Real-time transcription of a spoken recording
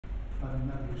and in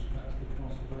many respects they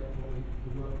conservate what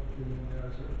the work we're doing there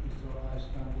is at least to a higher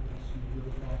standard than some of the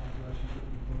other farm operations that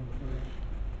we've done in the village.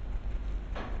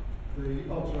 The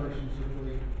alterations of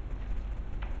the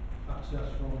access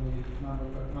from the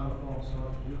Manor Farm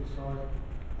side to the other side,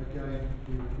 again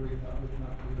we've agreed that with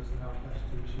Natalie as how best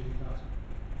to achieve that.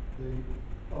 The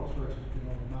alterations being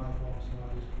on the Manor Farm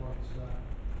side is quite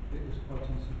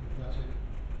unsympathetic,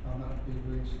 and that can be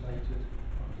reinstated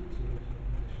back to its original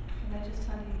conditions. Can I just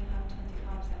tell you you have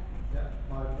 25 seconds? Yeah,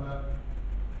 I've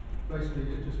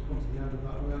basically it just comes to the end of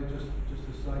that really, just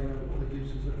to say what the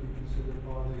uses have been considered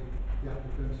by the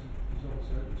applicants is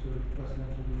also to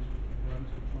residential use, but at the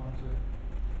moment we're trying to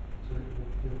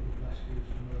feel the best use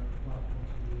from the plant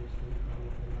point of view is the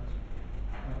that's.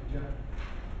 Thank you, Jeff.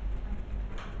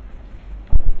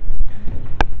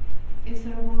 Is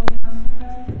there a ward council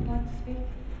present who would like to speak?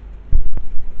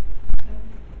 No.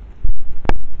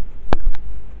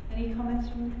 Any comments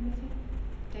from the committee?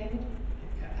 David?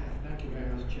 Thank you very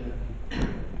much, Chair.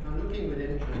 I'm looking with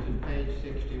interest at page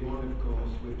 61, of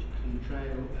course, which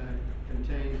contains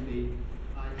the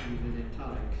items in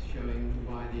italics showing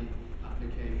why the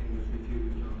application was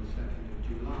refused on the 2nd of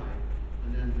July.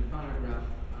 And then the paragraph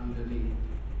underneath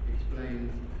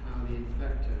explains how the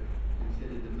inspector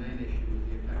considered the main issue was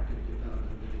the effective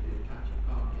development of the detached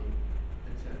parking,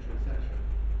 etc., etc.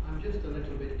 I'm just a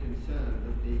little bit concerned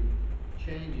that the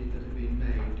changes that have been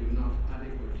made do not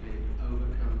adequately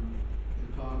overcome the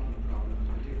parking problems,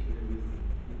 particularly with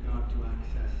regard to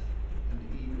access and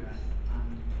egress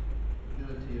and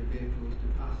ability of vehicles to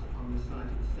pass on the site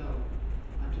itself.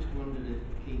 I just wondered if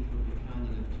Keith would be kind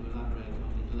enough to elaborate on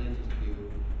his latest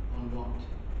view on what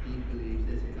he believes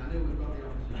this is. I know we've got the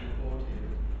officer's report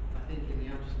here, but I think in the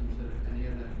absence of any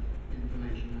other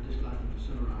information, I'd just like him to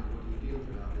summarise what he feels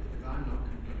about this, because I'm not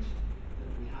convinced that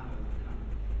we have overcome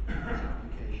this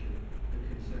application the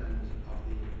concerns of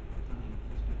the planning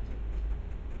inspector.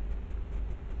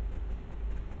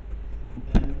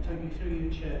 Thank you. Through you,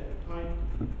 Chair.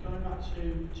 Going back to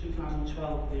 2012,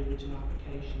 the original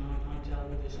application, I dealt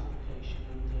with this application,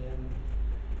 and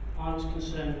I was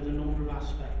concerned with a number of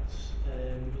aspects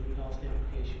with regards to the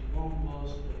application. One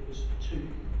was that it was 2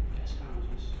 guest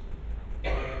houses.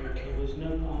 There was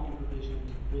no parking provision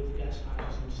with guest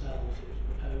houses themselves. It was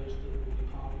proposed that there would be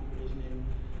parking provision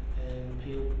in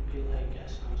Peel Hay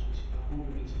Guest House, which is about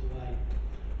 100 metres away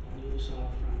on the other side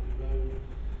of Franklin Road.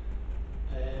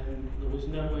 There was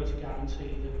no way to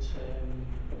guarantee that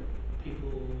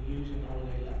people using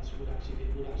holiday lets would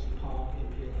actually park in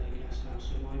Peel Hay Guest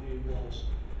House. So my view was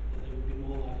that they would be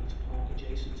more likely to park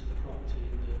adjacent to the property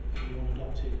in the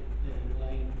unadopted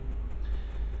lane.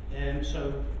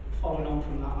 So following on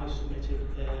from that, I submitted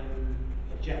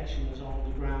objections on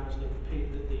the grounds that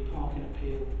the parking at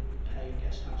Peel Hay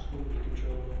Guest House couldn't be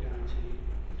controlled or guaranteed,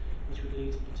 which would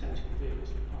lead to potential vehicles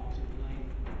to be parked in the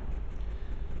lane.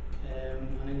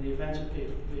 And in the event of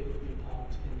vehicles being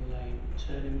parked in the lane,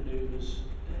 turning manoeuvres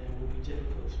would be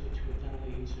difficult, which would then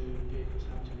lead to vehicles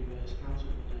having to reverse out of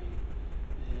the lane,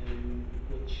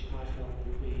 which I felt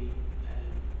would be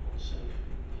unsafe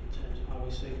in terms of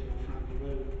highway safety on Franklin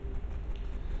Road.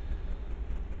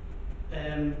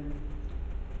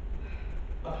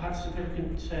 I've had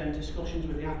significant discussions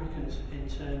with the applicant in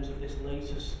terms of this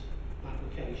latest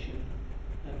application.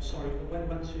 When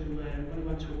it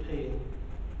went to appeal,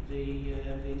 the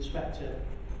inspector's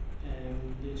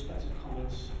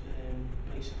comments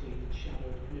basically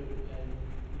shadowed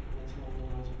went along the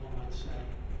lines of what I'd say,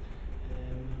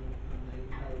 and they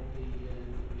upheld the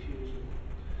refusal.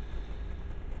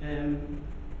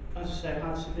 As I say, I've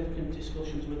had significant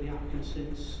discussions with the applicant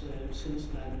since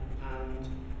then, and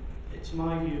it's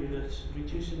my view that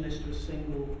reducing this to a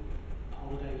single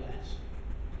holiday let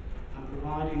and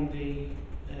providing the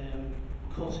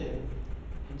cut-in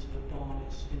into the barn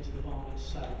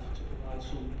itself to provide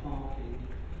some parking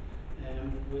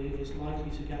is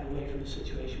likely to get away from the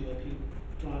situation where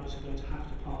drivers are going to have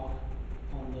to park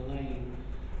on the lane,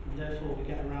 and therefore we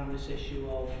get around this issue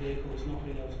of vehicles not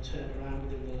being able to turn around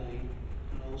within the lane,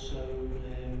 and also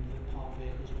the parked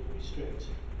vehicles would restrict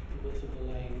the width of the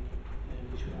lane,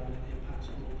 which would have an impact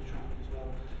on all the traffic as well.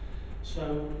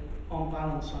 So on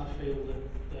balance, I feel that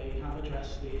they have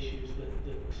addressed the issues that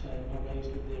are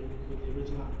raised with the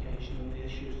original application and the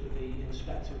issues that the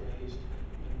inspector raised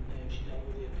when she dealt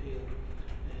with the appeal.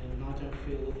 And I don't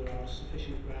feel that there are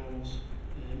sufficient grounds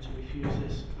to refuse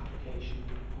this application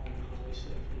on highway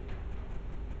safety.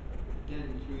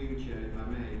 Again, through you, Chair, if I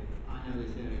may, I know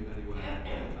this area very well. I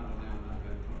travel down that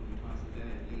road probably twice a day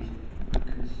at least. I'm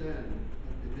concerned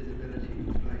that the visibility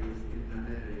displays in that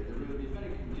area. The road is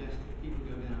very congested. People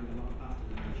go down a lot faster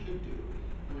than they should do.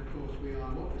 And of course,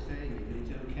 what we're saying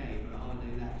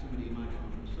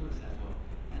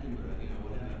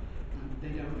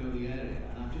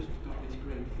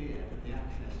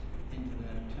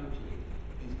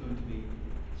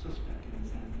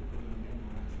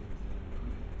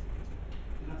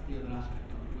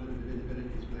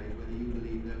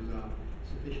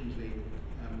sufficiently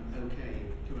okay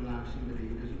to allow somebody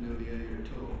who doesn't know the area at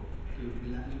all to be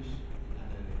let loose in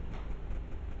that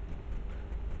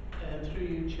area? Through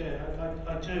you, Chair,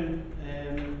 I do.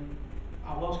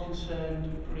 I was concerned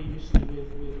previously with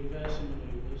reversing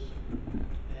manoeuvres,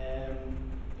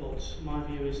 but my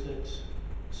view is that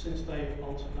since they've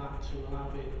altered that to allow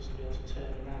vehicles to be able to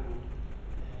turn around,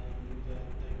 that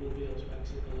they will be able to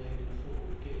exit the lane in a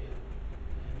forward gear.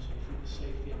 So I think the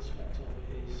safety aspect of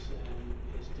it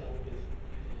is dealt with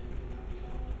in that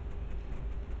regard.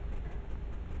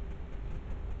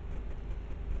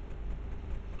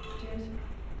 James?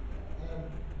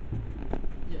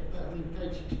 Yeah, but I mean,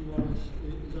 page 61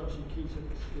 is obviously key to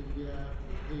this,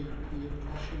 the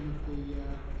impression that the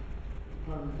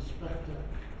planning inspector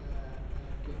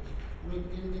gives. I mean,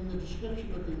 in the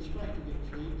description that the inspector gives,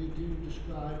 they do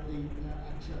describe the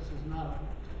access as narrow.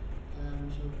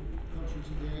 So, conscious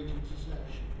of the agent's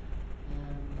assertion,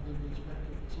 I think the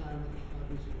inspector at the time, which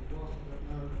obviously it was, I don't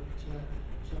know, but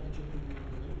certainly took the view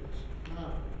that it was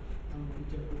narrow and would be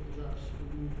difficult to address the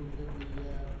movement within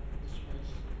the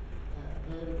space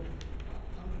available.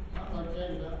 I'm like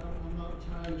David, I'm not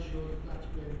entirely sure that that's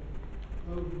been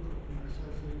overcome in the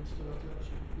sense that you still have to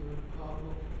actually, park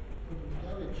up in the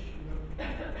garage,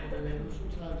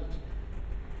 sometimes it's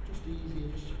just easier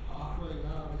just to park where you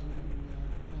are, isn't it,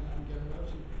 and get it out.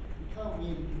 So you can't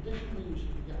really condition the use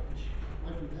of the garage. It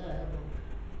might be there, but,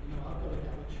 I've got a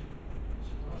garage.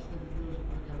 So the last thing that goes in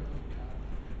my garage is a car.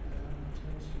 And that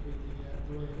tends to be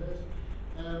the way it is.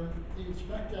 The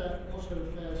inspector also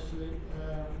refers to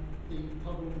the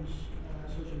problems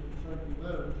associated with Franklin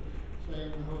Road,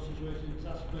 saying the whole situation is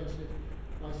exacerbated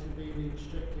by severely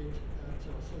restricted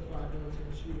viability,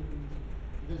 assuming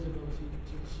visibility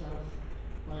to the south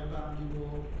by a boundary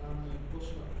wall and a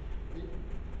bus stop.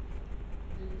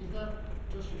 Is that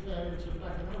just referring to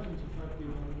backing out into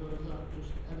Franklin Road, or is that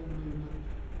just any movement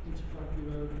into Franklin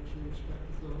Road which the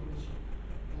inspector thought was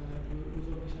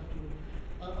unacceptable?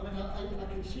 I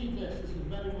can see this is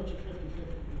very much a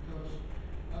 50-50 because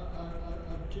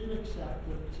I do accept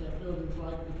that buildings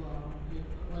like the barn,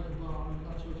 like a barn,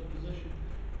 that sort of position,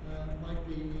 might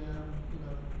be,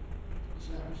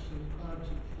 established to the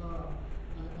requirements of the farm,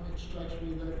 and it strikes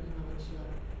me that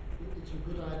it's a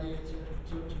good idea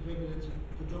to bring it into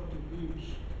productive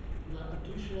use. But I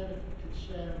do share the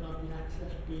concern about the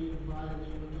access being via the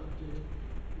unadopted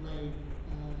lane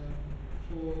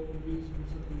for the reasons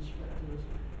that the inspector has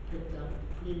picked out in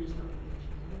the previous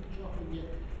application. I think dropping it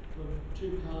from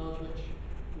 2 cars, which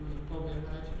there was probably a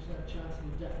 90% chance of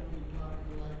definitely parking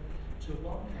the lane, to 1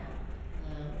 car,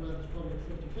 where there's probably a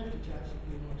 50-50 chance of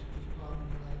being able to just parking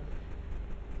the lane.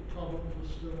 The problems will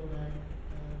still remain.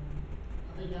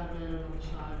 I think I'm erring on the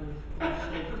side of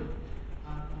safety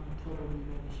and probably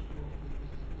won't support the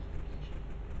application.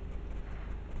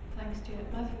 Thanks, Stuart.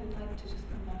 Matthew would like to just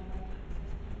come back on access,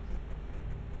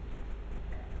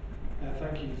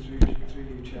 Thank you, through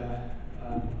you, Chair. I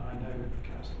know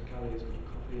Councillor Kelly has got a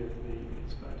copy of the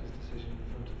inspector's decision in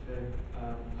front of him,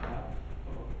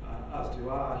 as do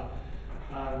I.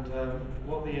 And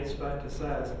what the inspector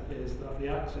says is that the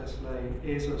access lane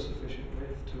is of sufficient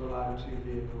width to allow 2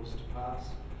 vehicles to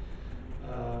pass.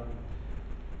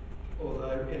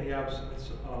 Although in the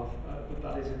absence of, but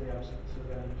that is in the absence of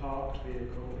any parked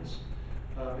vehicles.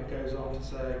 It goes on to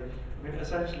say,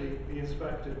 essentially the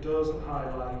inspector does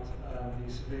highlight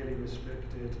the severely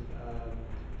restricted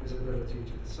visibility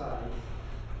to the south,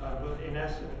 but in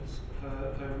essence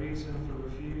her reason for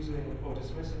refusing or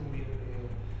dismissing the appeal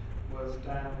was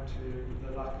down to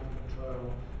the lack of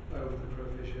control over the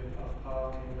provision of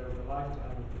parking over the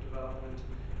lifetime of the development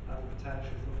and the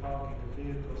potential for parking of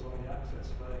vehicles on the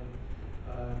access lane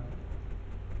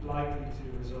likely to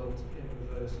result in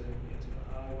reversing into the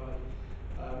highway.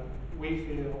 We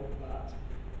feel that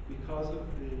because of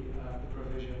the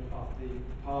provision of the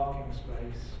parking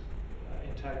space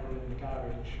integral in the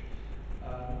garage,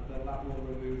 then that will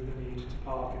remove the need to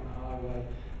park in the highway,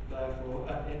 therefore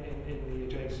in the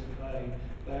adjacent lane.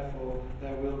 Therefore,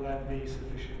 there will then be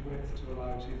sufficient width to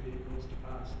allow 2 vehicles to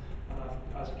pass, and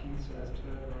as Keith says,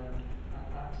 turn around and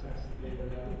access the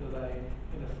lane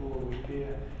in a forward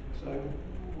gear. So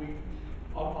we,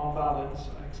 on balance,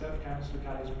 I accept Councillor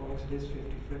Kelly's point, it is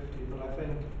 50-50, but I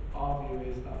think our view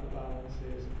is that the balance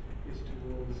is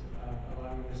towards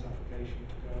allowing this application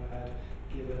to go ahead,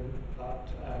 given that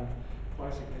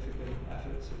quite significant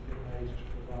efforts have been made to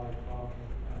provide parking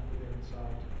within the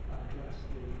site and address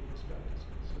the inspector's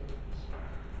concerns.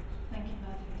 Thank you,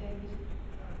 Matthew. David?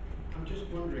 I'm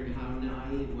just wondering how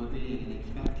naive we're being in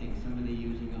expecting somebody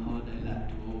using a holiday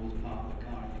let to always park the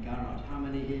car in the garage. How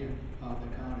many here park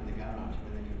the car in the garage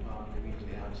when they can park it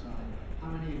immediately outside? How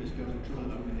many of us go to the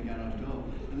trouble of opening the garage door?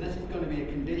 Unless it's going to be a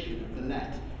condition of the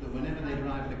let that whenever they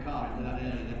drive the car into that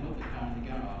area, they put the car in the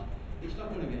garage. It's not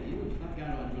going to get used. That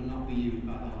garage will not be used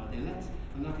by the holiday lets,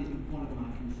 and that is one of my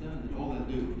concerns. That all they'll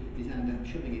do is end up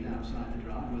shoving it outside the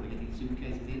drive, where they're getting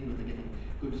suitcases in, where they're getting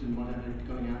goods and whatever,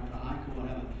 going out for a hike or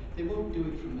whatever. They won't do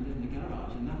it from within the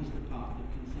garage, and that is the part that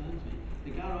concerns me.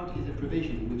 The garage is a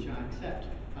provision which I accept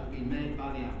has been made by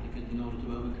the applicant in order to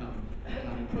overcome the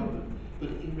planning problem.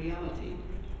 But in reality,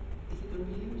 is it going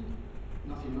to be used?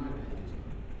 Not in my opinion, it's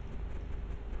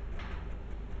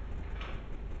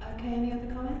not. Okay, any other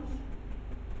comments?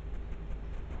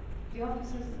 The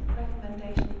officer's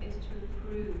recommendation is to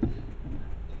approve. Is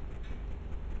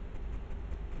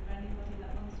there anybody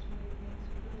that wants to move against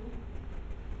approval?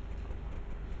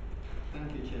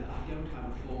 Thank you, Chair. I don't have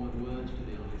a form of words, to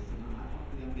be honest,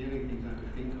 and the only things I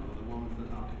could think of are the ones that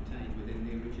are contained within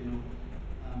the original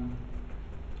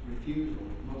refusal,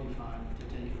 modified to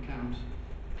take account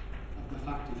of the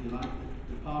fact, if you like, that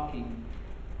the parking.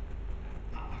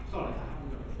 Sorry, I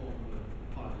haven't got a form of words.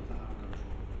 Apologies, I haven't got a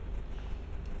form of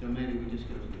words. So maybe we just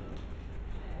go to the vote.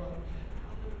 Well,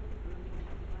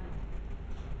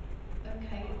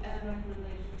 Okay,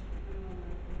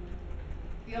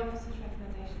 the officer's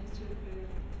recommendation is to approve.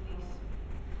 Denise.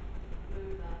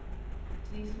 Move that.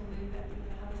 Denise will move it. We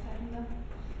will have a seconder.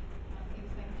 Matthew,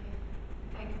 thank you.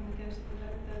 Okay, can we go to the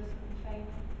vote? Those in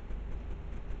favour?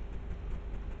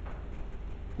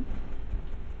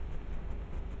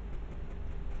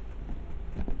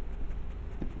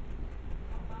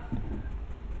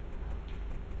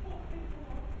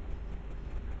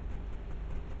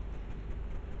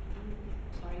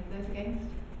 Sorry, those against?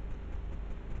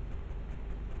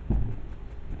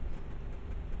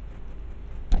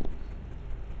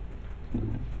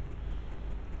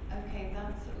 Okay,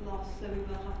 that's lost, so we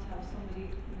will have to have somebody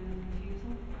move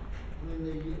refusal. I mean,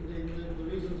 the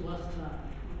reasons last time,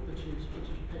 which is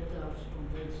picked out on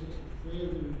page 63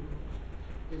 of the report,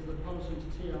 is the policies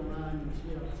TL9 and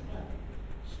TL10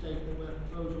 state that where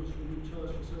proposals for new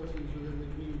tourist facilities within the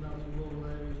green belt and rural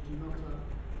areas do not have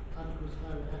adequate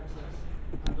highway access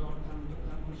and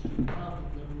on-street parking,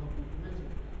 they will not be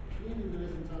permitted. Clearly there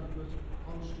isn't adequate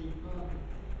on-street parking,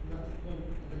 and that's the point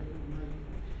that they were making.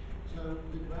 So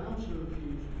the grounds for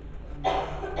refusal, and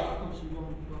obviously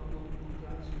one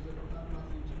grounds is that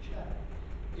Matthew to check,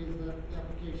 is that the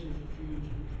application is refused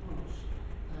because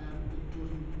it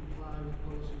doesn't comply with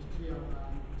policies TL9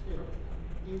 and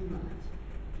TL10, in that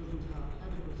it doesn't have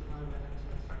adequate highway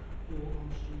access or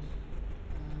on-street.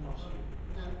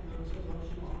 No, it says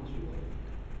on-street.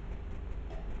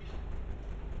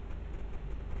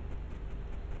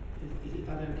 Is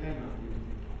that okay, Matthew?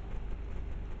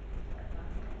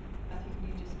 Matthew, can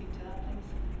you just speak to that, please?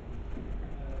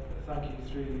 Thank you,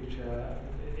 through you, Chair.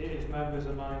 If members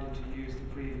are minded to use the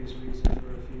previous reason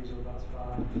for refusal, that's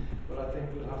fine. But I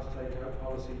think we'll have to take out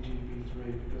policy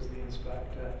GB3 because the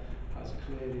inspector has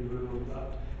clearly ruled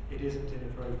that it isn't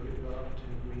inappropriate development in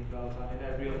the green belt, and in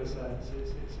every other sense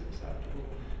it's acceptable.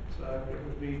 So it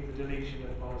would be the deletion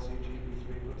of policy GB3,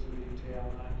 but to leave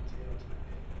TL9 and TL10.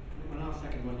 Well, I'll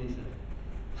second what he said.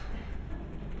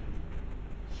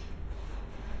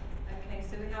 Okay,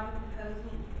 so we have a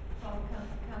proposal from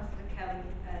Councillor Kelly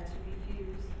to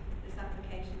refuse this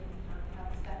application and have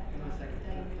a second. Can I second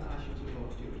that? David. I should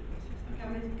support Stuart. Thank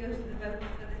Can you. we go to the vote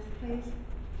for this, please?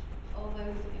 All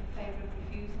those in favour of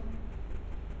refusal?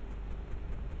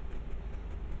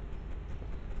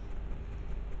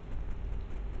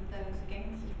 And those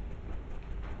against?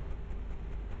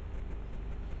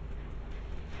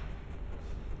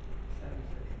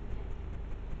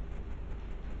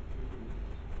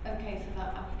 Okay, so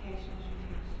that application is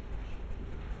refused.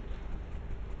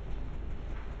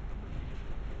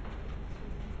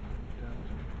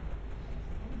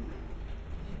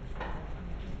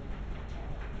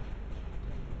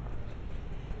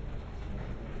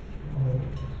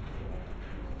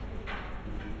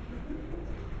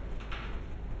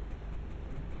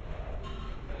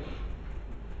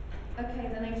 Okay,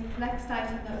 the next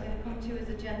item that we're going to come to is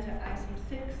agenda item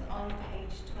 6 on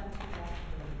page 21.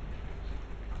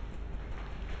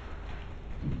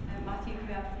 Matthew, can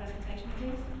we have a presentation,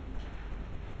 please?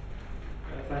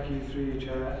 Thank you, through you,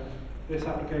 Chair. This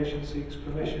application seeks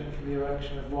permission for the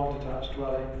erection of one detached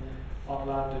dwelling on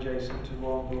land adjacent to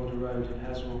Warren Border Road in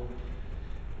Heswell.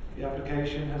 The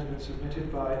application has been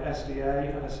submitted by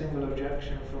SDA and a single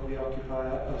objection from the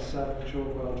occupier of 7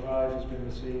 Chalkwell Drive has been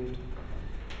received.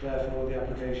 Therefore, the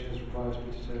application is required to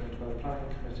be determined by the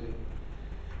Planning Committee.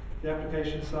 The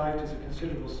application site is a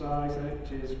considerable size and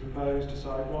it is proposed to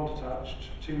site one detached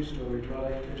 2-storey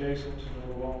dwelling adjacent to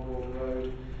number 1 Border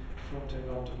Road, fronting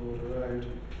onto Border Road.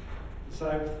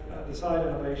 The side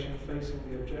elevation facing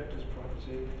the objector's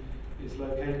property is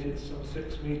located some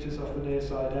 6 metres off the near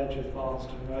side edge of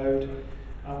Barnston Road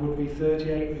and would be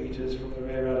 38 metres from the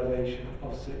rear elevation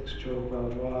of 6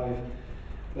 Chalkwell Drive.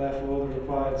 Therefore, the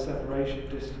required separation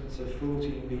distance of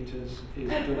 14 metres is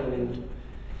doubled.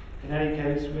 In any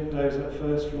case, windows at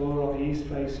first floor on the east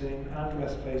facing and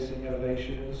west facing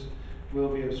elevations will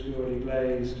be obscurely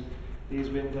glazed. These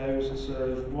windows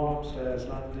serve one upstairs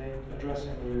landing, a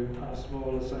dressing room and a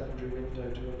smaller secondary window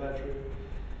to a bedroom.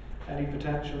 Any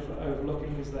potential for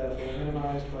overlooking is therefore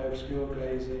minimised by obscure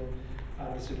glazing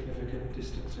and the significant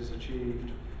distances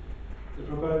achieved. The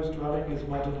proposed dwelling is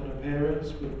modern in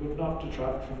appearance but would not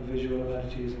detract from the visual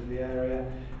amenities of the area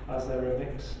as there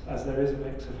is a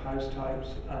mix of house types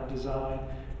and design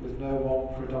with no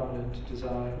one predominant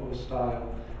design or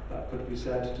style that could be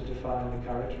said to define the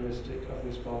characteristic of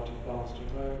this part of Barnston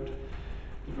Road.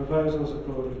 The proposals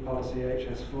accord with policy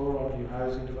HS4 on new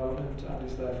housing development and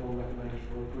is therefore recommended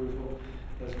for approval.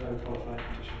 There's no qualifying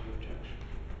petition of objection.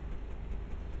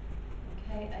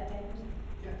 Okay, David?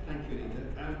 Yeah, thank you,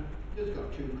 Linda. Just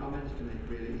got 2 comments to make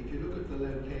really. If you look at the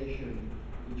location,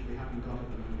 which we haven't got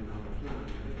at the moment on the plan, I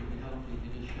think it would be helpful if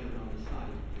you just show it on the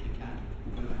site, if you can,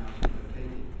 where the house is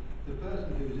located. The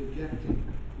person who's objecting,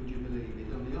 would you believe,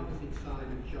 is on the opposite side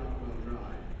of Chalkwell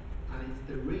Drive, and it's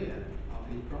the rear of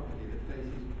his property that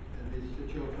faces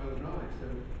this Chalkwell Drive. So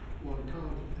one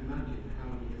can't imagine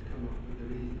how he has come up with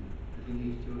the reason that he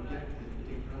needs to object to this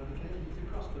particular application. It's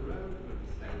across the road, for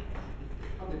goodness sake.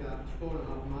 It's probably about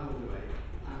 4.5 miles away.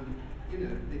 And, you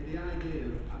know, the idea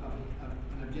of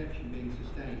an objection being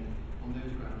sustained on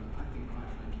those grounds, I think, quite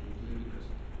frankly, is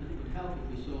ludicrous. But it would help if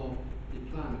we saw the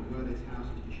plan of where this house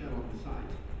is to show on the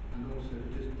site, and also to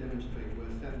just demonstrate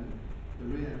where the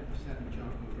rear of 7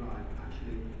 Charcoal Drive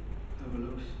actually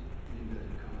overlooks, in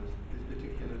inverted commas, this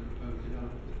particular proposed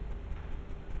development.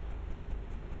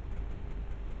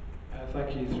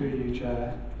 Thank you. Through you,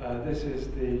 Chair. This is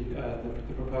the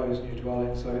proposed new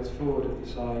dwelling, so it's forward of the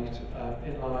site,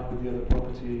 in line with the other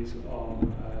properties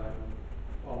on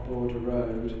Border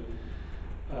Road.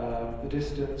 The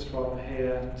distance from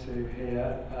here to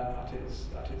here, at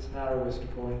its narrowest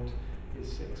point,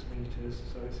 is 6 metres,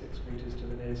 so it's 6 metres to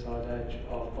the near side edge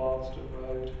of Barnston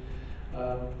Road.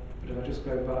 But if I just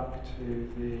go back to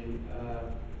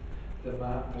the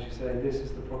map, as you say, this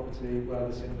is the property where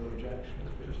the single objection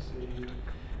has been received,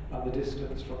 and the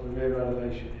distance from the rear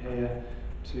elevation here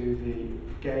to the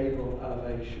gable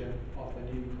elevation of the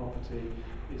new property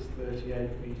is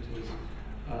 38 metres,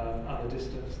 and the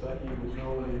distance that you would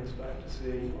normally expect to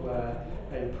see where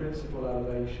a principal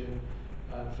elevation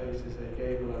faces a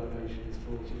gable elevation is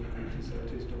 14 metres, so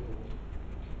it is doubled.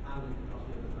 And across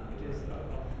the other side. It is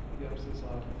on the opposite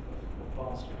side of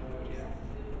Barnston Road, yeah.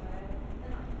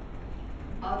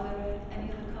 Are there any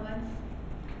other comments?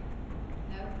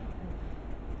 No?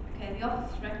 Okay, the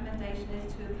officer's recommendation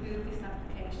is to approve this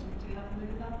application. Do we have a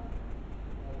mover?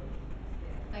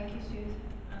 Thank you, Susan.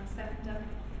 And seconder?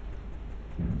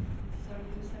 Sorry,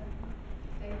 who's second?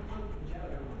 David? Thank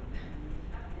you.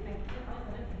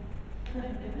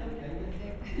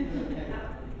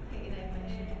 Get your name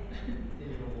mentioned.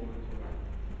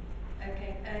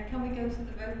 Okay, can we go to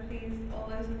the vote, please? All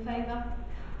those in favour?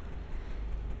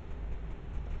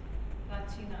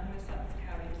 That's unanimous, that's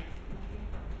carried.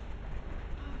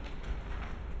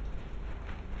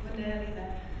 We're nearly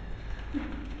there.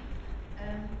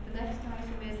 The next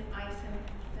item is item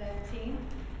 13,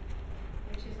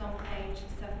 which is on page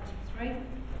 73.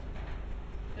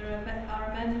 There are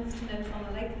amendments to note on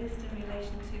the late list in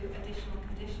relation to additional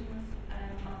conditions.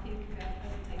 Matthew, can we have a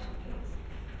presentation, please?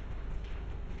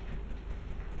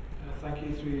 Thank you,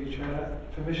 through you, Chair.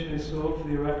 Permission is sought for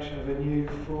the erection of a new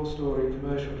 4-storey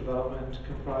commercial development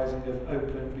comprising of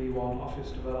open B1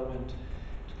 office development,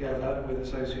 together with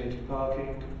associated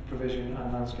parking, provision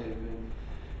and landscaping.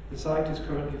 The site is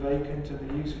currently vacant, and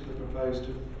the use for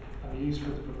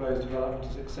the proposed development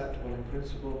is acceptable in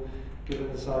principle,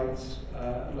 given the site's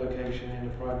location in a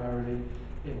primarily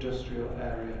industrial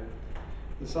area.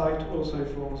 The site also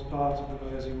forms part of the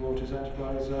Mersey Waters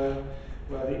Enterprise Zone,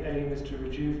 where the aim is to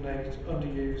rejuvenate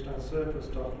underused and surplus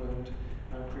dockland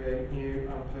and create new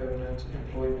and permanent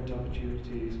employment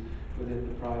opportunities within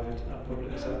the private and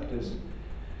public sectors.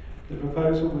 The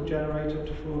proposal would generate up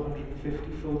to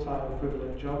 450 full-time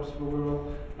equivalent jobs for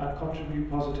Wirral and contribute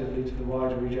positively to the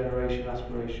wider regeneration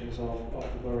aspirations of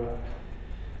the borough.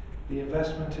 The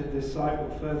investment in this site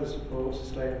will further support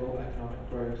sustainable economic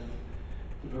growth.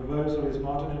 The proposal is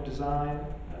modern in design,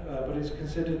 but is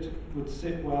considered would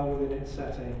sit well within its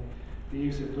setting, The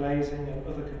use of glazing and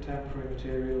other contemporary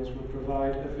materials would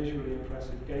provide a visually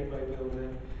impressive gateway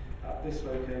building at this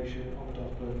location on the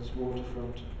Docklands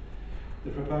waterfront.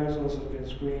 The proposals have been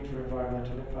screened for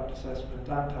environmental impact assessment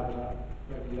and habitat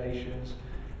regulations,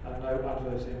 and no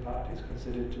adverse impact is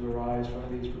considered to arise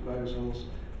from these proposals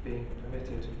being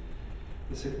permitted.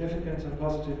 The significant and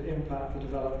positive impact the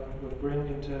development would bring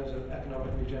in terms of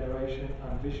economic regeneration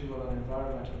and visual and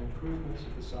environmental improvements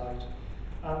of the site,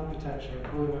 and the potential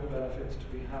employment benefits to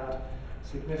be had,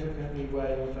 significantly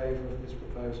weigh in favour of this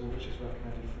proposal, which is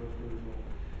recommended for approval.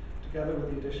 Together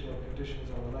with the additional conditions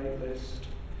on the late list,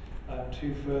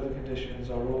 two further conditions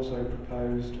are also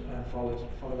proposed and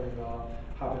following our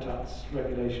habitats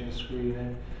regulation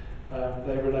screening.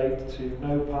 They relate to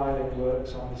no piling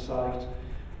works on the site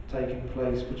taking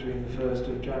place between the 1st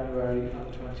of January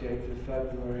and the 28th of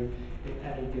February in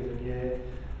any given year.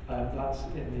 That's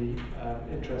in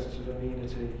the interests of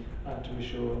amenity and to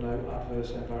ensure no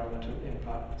adverse environmental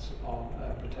impacts on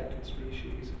protected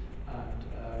species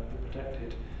and the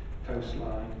protected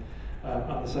coastline.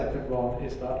 And the second one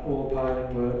is that all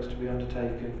piling works to be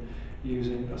undertaken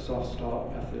using a soft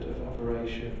start method of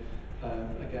operation,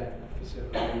 again for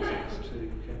similar reasons to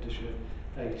condition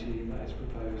 18 that is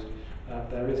proposed.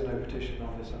 There is no petition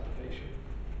on this application.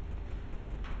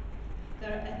 Are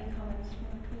there any comments from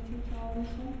the committee on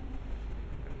this one?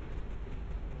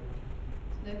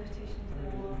 No petitions, no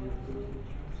oral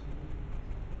comments.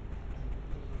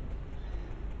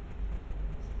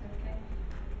 Okay.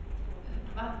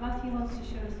 Matthew wants to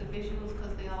show us the visuals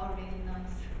because they are really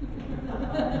nice.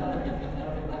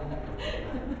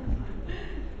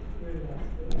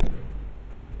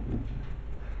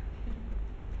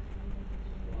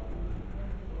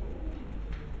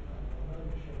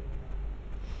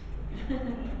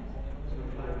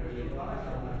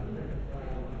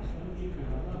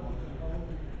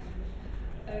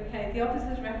 Okay, the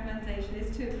officer's recommendation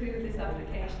is to approve this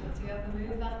application. Do you have the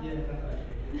move that? Yeah,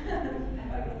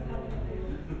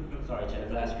 sorry, Chair,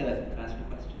 can I ask a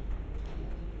question?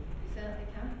 You certainly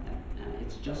can.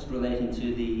 It's just relating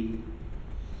to the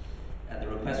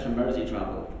request from Mersey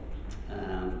Travel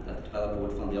that the developer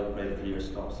would fund the upgrade of near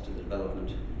stops to the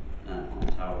development on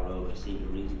Tower Road. It seemed a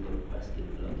reasonable request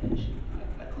given the location.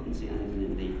 I couldn't see anything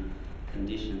in the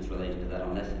conditions related to that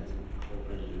unless it's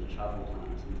incorporated in the travel plan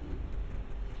or something.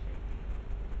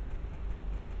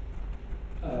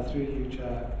 Through you,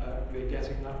 Chair, we're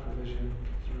getting that provision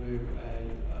through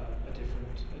a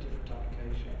different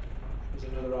application. There's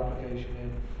another application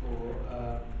in for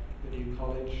the new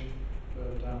college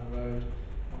further down the road,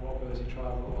 and what Mersey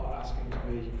Travel are asking to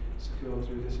be secured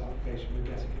through this application, we're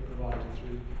getting it provided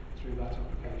through that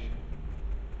application.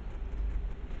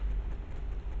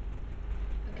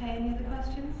 Okay, any other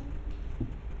questions?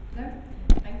 No?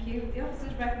 Thank you. The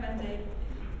officer's recommendation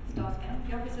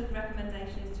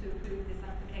is to approve this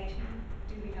application.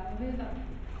 Do we have a mover?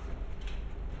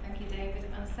 Thank you, David.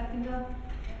 And a seconder?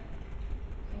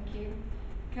 Thank you.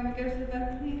 Can we go to the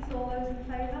vote, please? All those in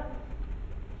favour?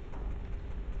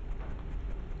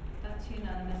 That's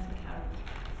unanimous and carried.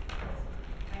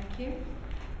 Thank you.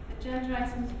 Agenda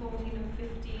items 14 and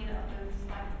 15 are both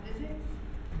site visits.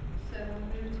 So we'll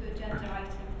move to agenda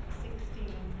item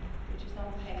 16, which is on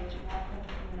page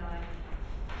 109.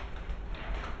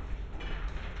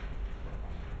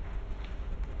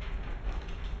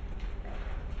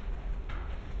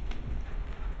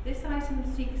 This item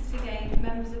seeks to gain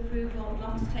members' approval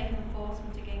not to take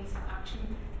enforcement against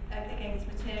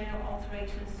material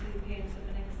alterations to the appearance of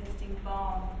an existing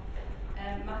barn.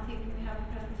 Matthew, can we have a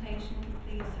presentation,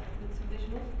 please, with some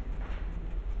visuals?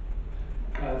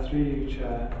 Through you,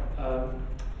 Chair.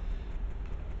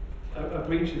 A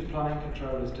breach of planning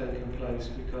control has taken place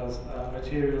because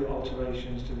material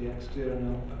alterations to the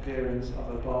external appearance of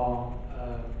a barn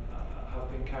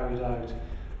have been carried out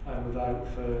without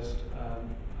first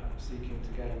seeking to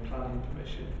gain planning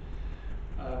permission.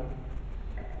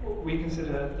 We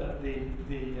consider that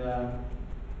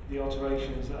the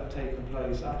alterations that have taken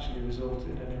place actually result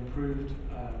in an improved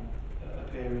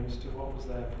appearance to what was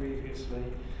there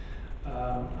previously.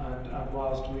 And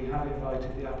whilst we have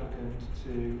invited the applicant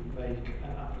to make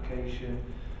an application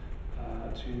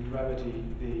to remedy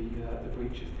the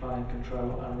breach of planning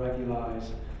control and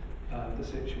regulise the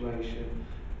situation,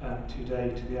 to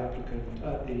date the applicant,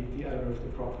 the owner of the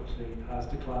property, has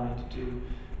declined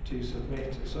to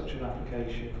submit such an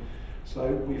application. So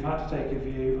we've had to take a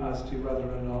view as to whether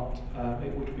or not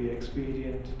it would be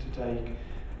expedient to take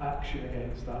action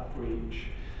against that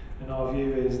breach. And our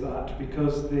view is that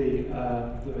because the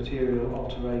material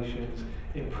alterations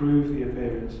improve the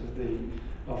appearance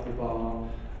of the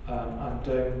barn, and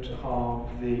don't harm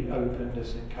the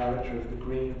openness and character of the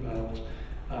green belt,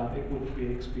 it would be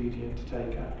expedient to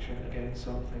take action against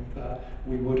something that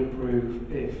we would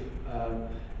approve if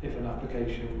an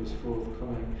application was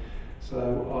forthcoming.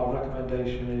 So our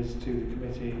recommendation is to the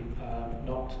committee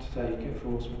not to take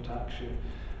enforcement action,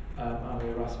 and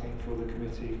we're asking for the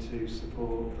committee to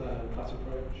support that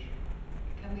approach.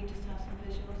 Can we just have some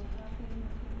visuals of that, please,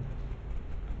 Matthew?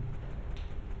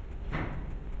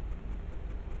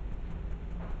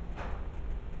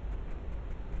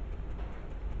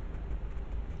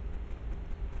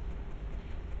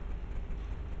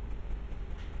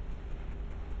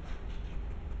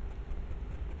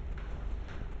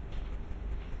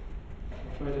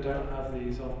 I'm afraid I don't have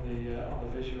these on the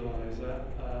visualizer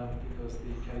because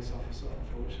the case officer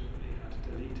unfortunately had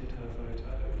deleted her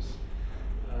photos.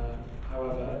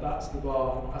 However, that's the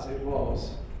barn as it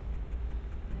was.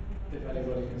 If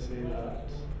anybody can see that,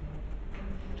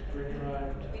 to bring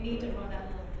around. We need a runner.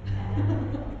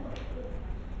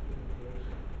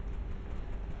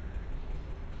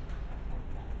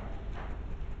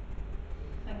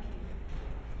 Thank you.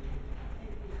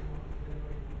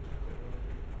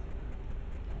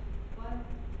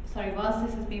 Sorry, whilst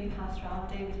this has been passed round,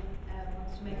 David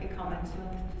wants to make a comment, so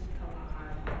I'll just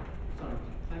comment. Sorry,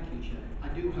 thank you, Chair. I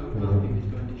do hope Matthew is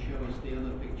going to show us the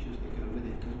other pictures that go with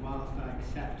it, because whilst I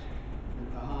accept that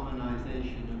the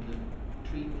harmonisation of the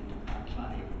treatment of that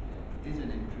cladding is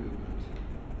an improvement,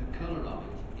 the colour of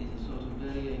it is a sort of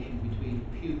variation between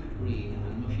puke green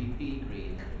and mushy pea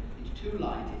green. It's too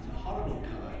light, it's a horrible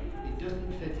colour, it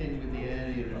doesn't fit in with the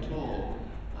area at all,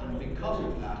 and because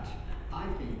of that, I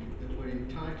think that we're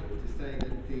entitled to say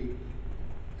that the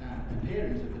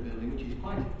appearance of the building, which is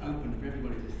quite open for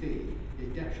everybody to see, is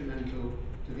detrimental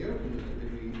to the openness of the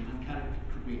green and character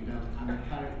of the green belt and the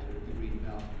character of the green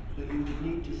belt. But you would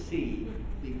need to see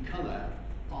the colour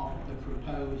of the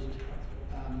proposed,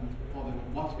 or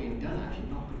what's been done actually,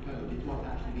 not proposed, it's what's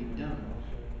actually been done.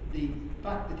 The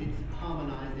fact that it's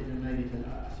harmonised it and made it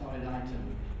a solid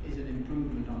item is an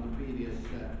improvement on the previous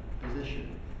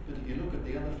position. But if you look at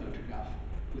the other photograph,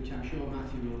 which I'm sure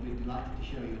Matthew will be delighted to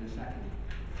show you in a second,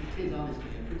 it is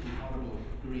honestly a pretty horrible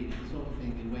green. It's the sort of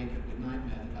thing you'd wake up with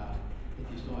nightmares about if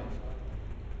you saw it.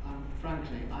 And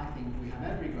frankly, I think we have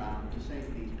every ground to say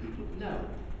to these people, no,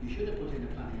 you should have put in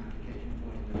a planning application for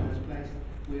it in the first place.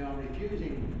 We are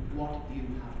refusing what you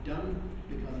have done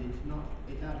because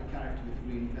it's out of character with the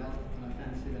green belt and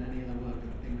offensive and any other word I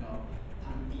can think of.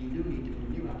 And you do need to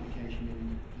put a new application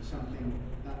in for something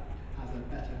that has a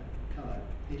better colour.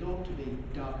 It ought to be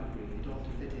darker green, it ought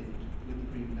to fit in with the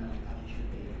green belt as it should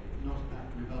be, not that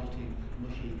revolting,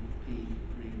 mushy pea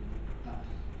green that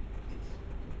it's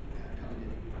covered in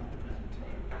at the present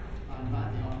time. I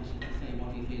invite the officer to say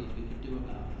what he feels we could do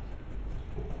about that.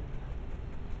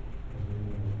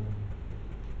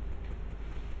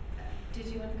 Did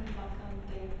you want to come back on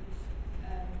David's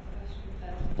question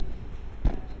first?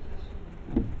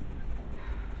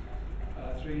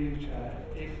 Through you, Chair,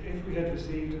 if we had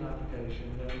received an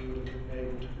application, then we would have been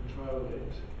able to control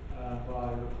it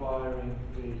by requiring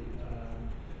the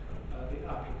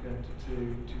applicant to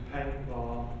paint the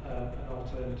barn an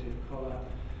alternative colour.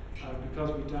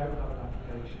 Because we don't have an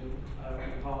application,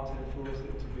 we can't enforce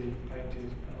it to be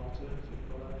painted an alternative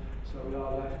colour. So we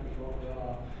are left with what we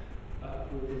are,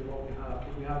 with what we have.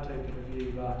 But we have taken the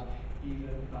view that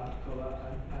even that colour,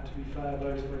 and to be fair,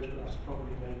 those photographs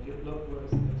probably make it look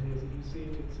worse than it is. If you see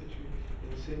it in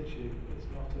situ, it's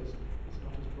not as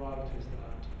bright as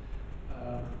that.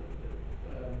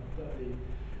 But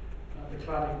the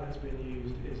cladding that's been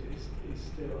used is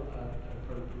still an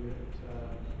appropriate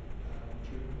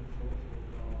treatment for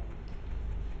the barn.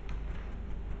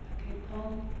 Okay,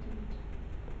 Paul.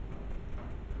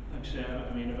 Thanks, Chair.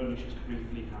 I mean, I've only just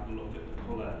briefly had a look at the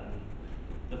colour, and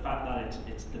the fact that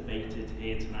it's debated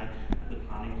here tonight at the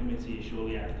planning committee is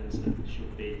surely evidence that there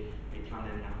should be a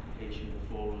planning application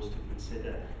before us to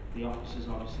consider. The officers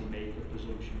obviously make a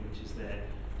presumption, which is their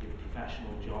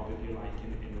professional job, if you like,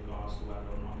 in regards to whether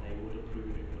or not they would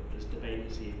approve it. But there's debate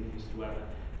this evening as to whether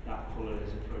that colour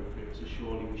is appropriate. So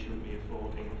surely we shouldn't be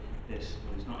affording this,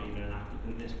 well, it's not even an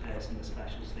applicant, this person, the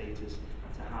special status,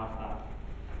 to have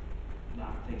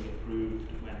that thing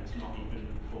approved when it's not even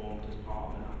formed as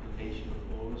part of an application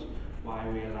before us. Why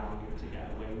are we allowing him to get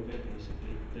away with it,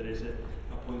 basically? There is a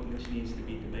point which needs to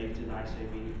be debated. I say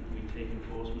we take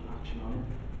enforcement action on it.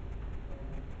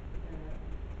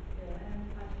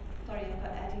 Sorry, I've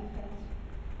got Eddie first.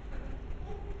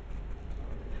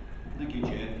 Thank you,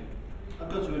 Chair. I've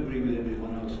got to agree with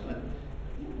everyone else.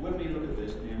 When we look at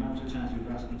this, the amount of times we've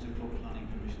asked them to put planning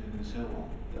permission in and so on,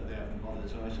 that they haven't bothered.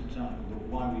 So I sometimes wonder,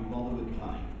 why we bother with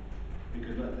planning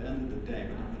because at the end of the day,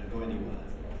 we're not going to go anywhere.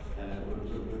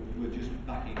 We're just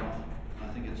backing off. And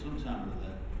I think at some time or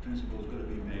other, principle's got to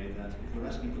be made that if we're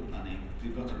asking for planning,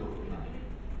 we've got to go for planning.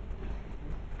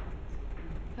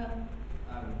 Phil?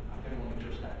 I think let me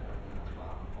just echo that as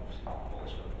well. Obviously,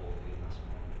 also all the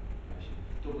investment information.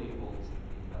 W holds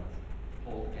in that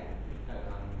all again,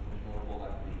 much more all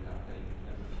that we have a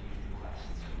few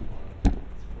requests to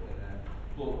put in there.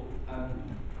 But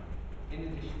in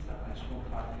addition to that, I just want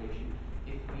clarification.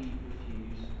 If we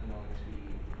refuse a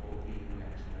non-expedient or be the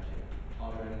next measure,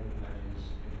 are there any measures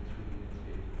in between the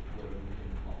two where we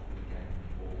can often again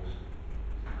pause?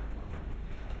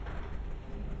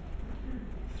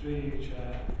 Through you,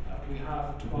 Chair, we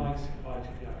have twice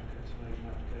invited the applicant to make an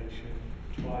application.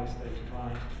 Twice they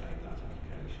declined to make that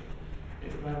application.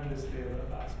 If members feel that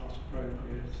that's not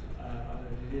appropriate and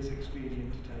that it is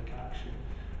expedient to take action,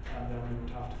 then we would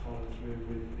have to follow through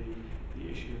with the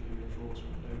issue of the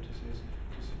enforcement notices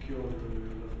to secure the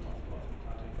removal of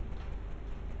cladding.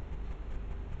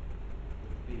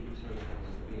 Sorry, was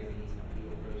there be any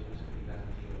appeal process? Could we then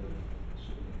appeal and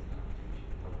submit an application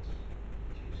once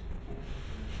which is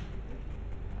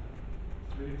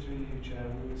Through you, Chair,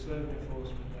 we would serve an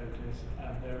enforcement notice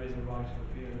and there is a right of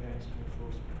appeal against an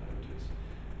enforcement notice,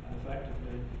 and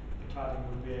effectively the cladding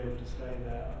would be able to stay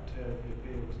there until the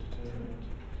appeal was determined.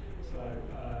 So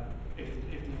if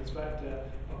the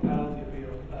inspector upheld the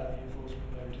appeal, the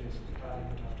enforcement notice, the cladding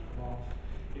would have to come off.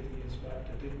 If the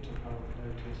inspector didn't uphold the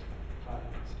notice, the cladding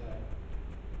would stay.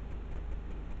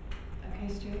 Okay,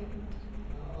 Stuart.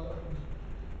 I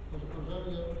was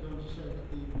only going to say that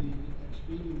the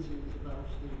expediency is about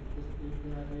the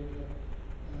idea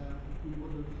that we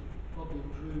would have probably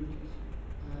approved it.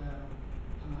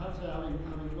 And I have to say,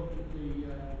 having looked at the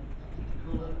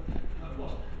colour, I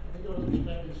think I was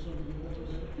expecting something a little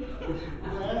bit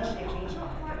less. I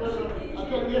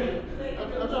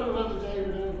don't know whether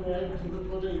David overrated the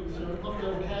bloody sort of looked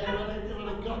okay when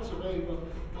it got to me, but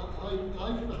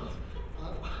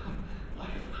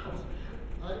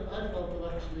I felt that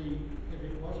actually, if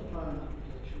it was a planning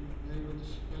application, they were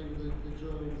the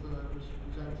drawings that I was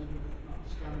presented with,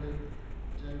 notwithstanding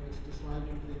David's dislike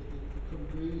of the colour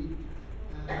green.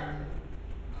 I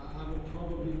would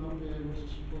probably not be able to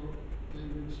support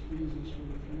David's reasons for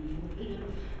refusing being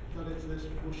that it's this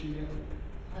bushy.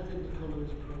 I think the colour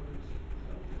is appropriate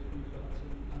that we've got,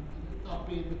 and that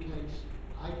being the case,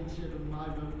 I consider my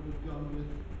vote would have gone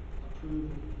with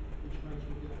approval, which makes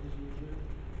what the opposition is doing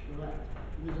correct.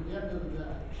 Because at the end of the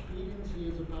day,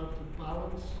 expediency is about the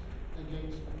balance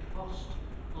against the cost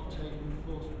of taking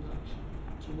enforcement action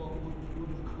to what would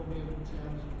have come in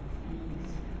terms of the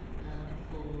fees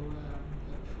for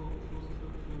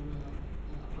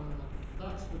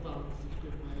that's the balance that's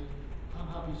been made. I'm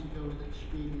happy to go with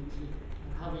expediency,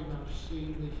 and having now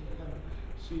seen the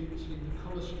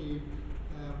colour scheme,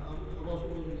 I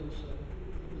wasn't going to say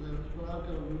but I've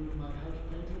got a room in my house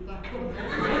painted that colour.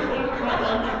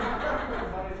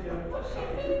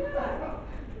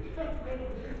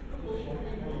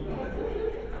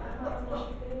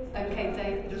 Okay,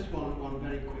 Dave. Just one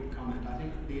very quick comment. I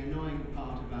think the annoying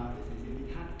part about this is if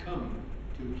it had come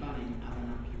to planning as an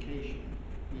application,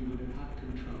 we would have had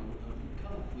control over the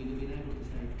colour. We'd have been able to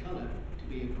say colour to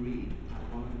be agreed as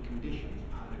one of the conditions,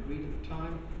 either agreed at the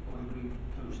time or agreed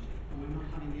post. And we're not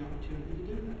having the opportunity to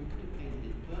do that. We could have painted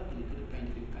it purple, we could have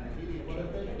painted it pedophilia, it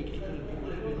could have been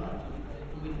whatever we liked,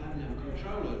 and we'd have no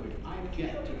control over it. I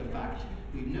object to the fact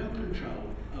we've no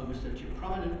control over such a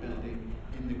prominent building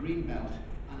in the green belt,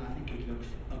 and I think it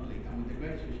looks ugly. And with the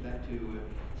greatest respect to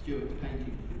Stuart's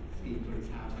painting scheme for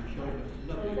his house, I'm sure it looks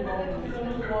lovely.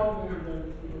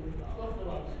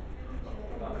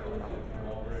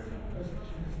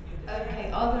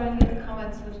 Okay, are there any other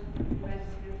comments or ready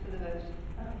to go for the vote?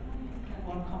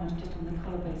 One comment just on the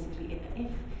colour basically.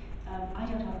 If I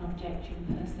don't have an objection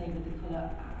per se with the colour,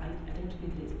 I don't agree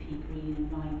that it's pea green in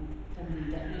my feminine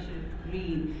definition of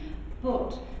green,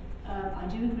 but I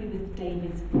do agree with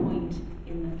David's point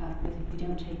in the fact that if we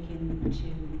don't take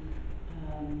into,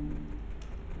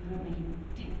 we won't make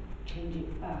him change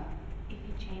it back. If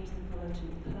he changed the colour to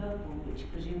purple, which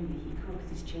presumably he could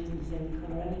because he's chosen his own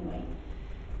colour anyway,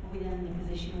 are we then in a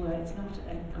position where it's not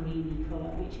a greeny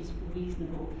colour, which is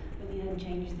reasonable, but he then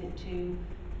changes it to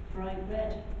bright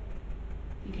red?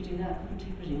 You could do that, couldn't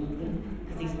he, presumably?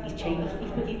 Because he's changed,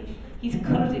 he's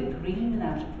coloured it green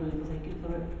without approval, so he could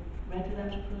colour it red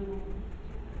without approval.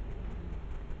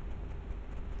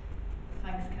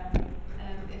 Thanks, Catherine.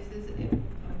 If there's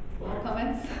more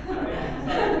comments?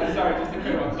 Sorry, just a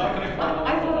quick one. Not going to comment on I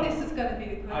the thought colour. this was going to be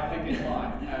the quick I think it's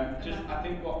fine. Uh-huh. I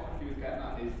think what Cathy was getting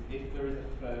at is if there is a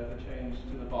further change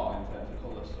to the bar in terms of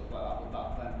colour, stuff like that, would that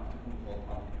then have to come before the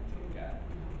planning committee again?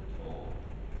 Or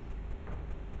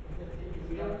If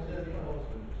we don't serve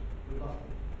enforcement, we've lost it.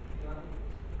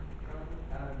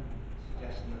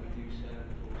 suggesting that we do serve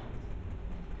enforcement?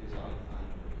 Because I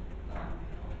agree that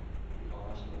we can't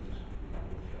ask them for something that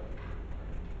will show.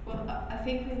 Well, I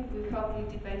think we've probably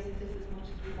debated this as much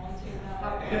as we want to now,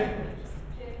 haven't we?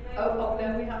 Oh, no,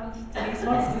 we haven't. Denise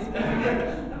wants to speak. I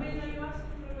mean, are you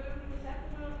asking for a mover and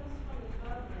seconder on this one as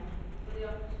well? Yeah. For the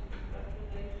officer's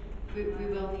recommendation? We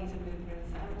will need a mover and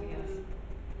seconder, yes.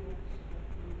 The officer's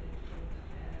recommendation,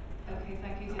 Chair. Okay,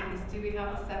 thank you, Denise. Do we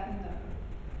have a seconder?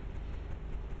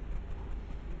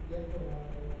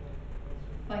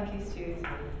 Thank you, Stuart.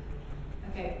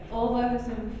 Okay, all those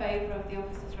in favour of the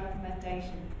officer's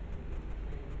recommendation?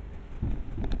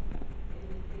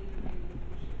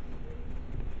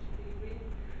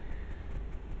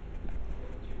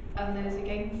 And those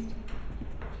against?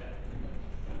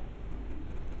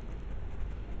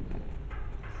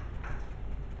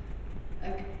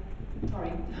 Okay,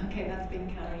 sorry. Okay, that's been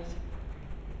carried.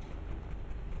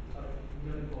 Sorry,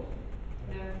 no enforcement.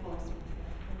 No enforcement.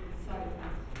 Sorry.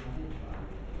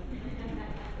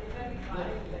 It's only 5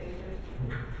 pages.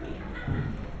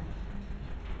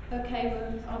 Okay,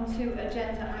 we're on to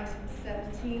agenda item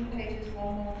 17, pages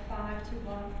 115 to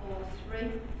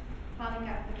 143. Planning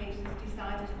applications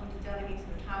decided under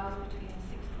delegated powers between the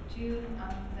 6th of June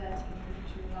and the 13th of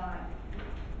July.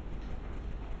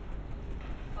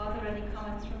 Are there any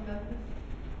comments from members?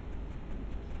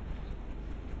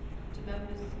 Do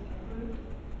members approve?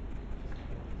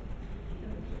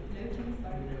 Noting,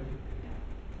 sorry.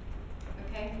 Yeah.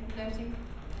 Okay, noting.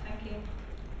 Thank you.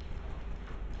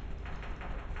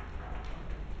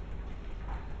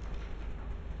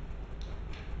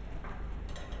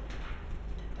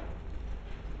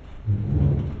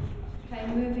 Okay,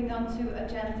 moving on to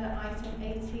agenda item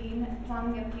 18,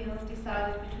 planning appeals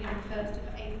decided between the 1st of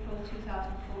April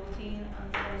 2014 and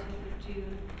the 30th of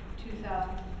June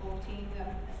 2014. We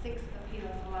have 6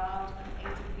 appeals allowed and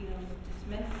 8 appeals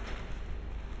dismissed.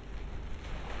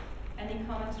 Any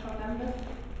comments from members?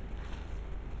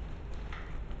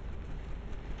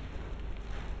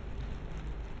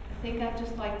 I think I'd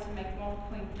just like to make one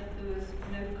point that there was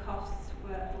no costs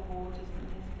were awarded in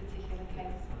this particular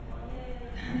case.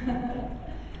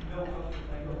 No cost to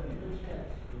pay off the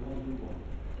checks, the ones we want.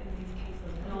 In these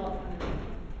cases, not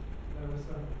There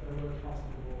were cost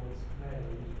awards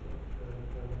made, but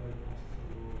there were no costs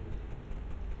awarded.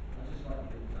 I'd just like to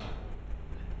give an example.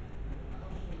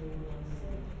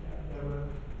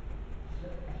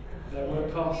 There were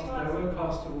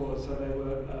cost awards, so there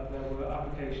were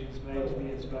applications made to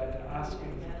the inspector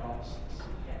asking for costs,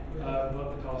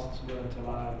 but the costs weren't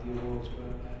allowed, the awards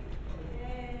weren't made.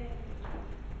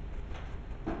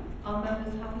 Are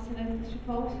members happy to note this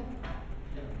report?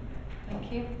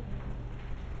 Thank you.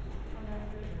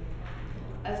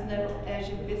 As no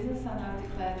urgent business, I now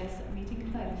declare this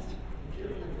meeting closed.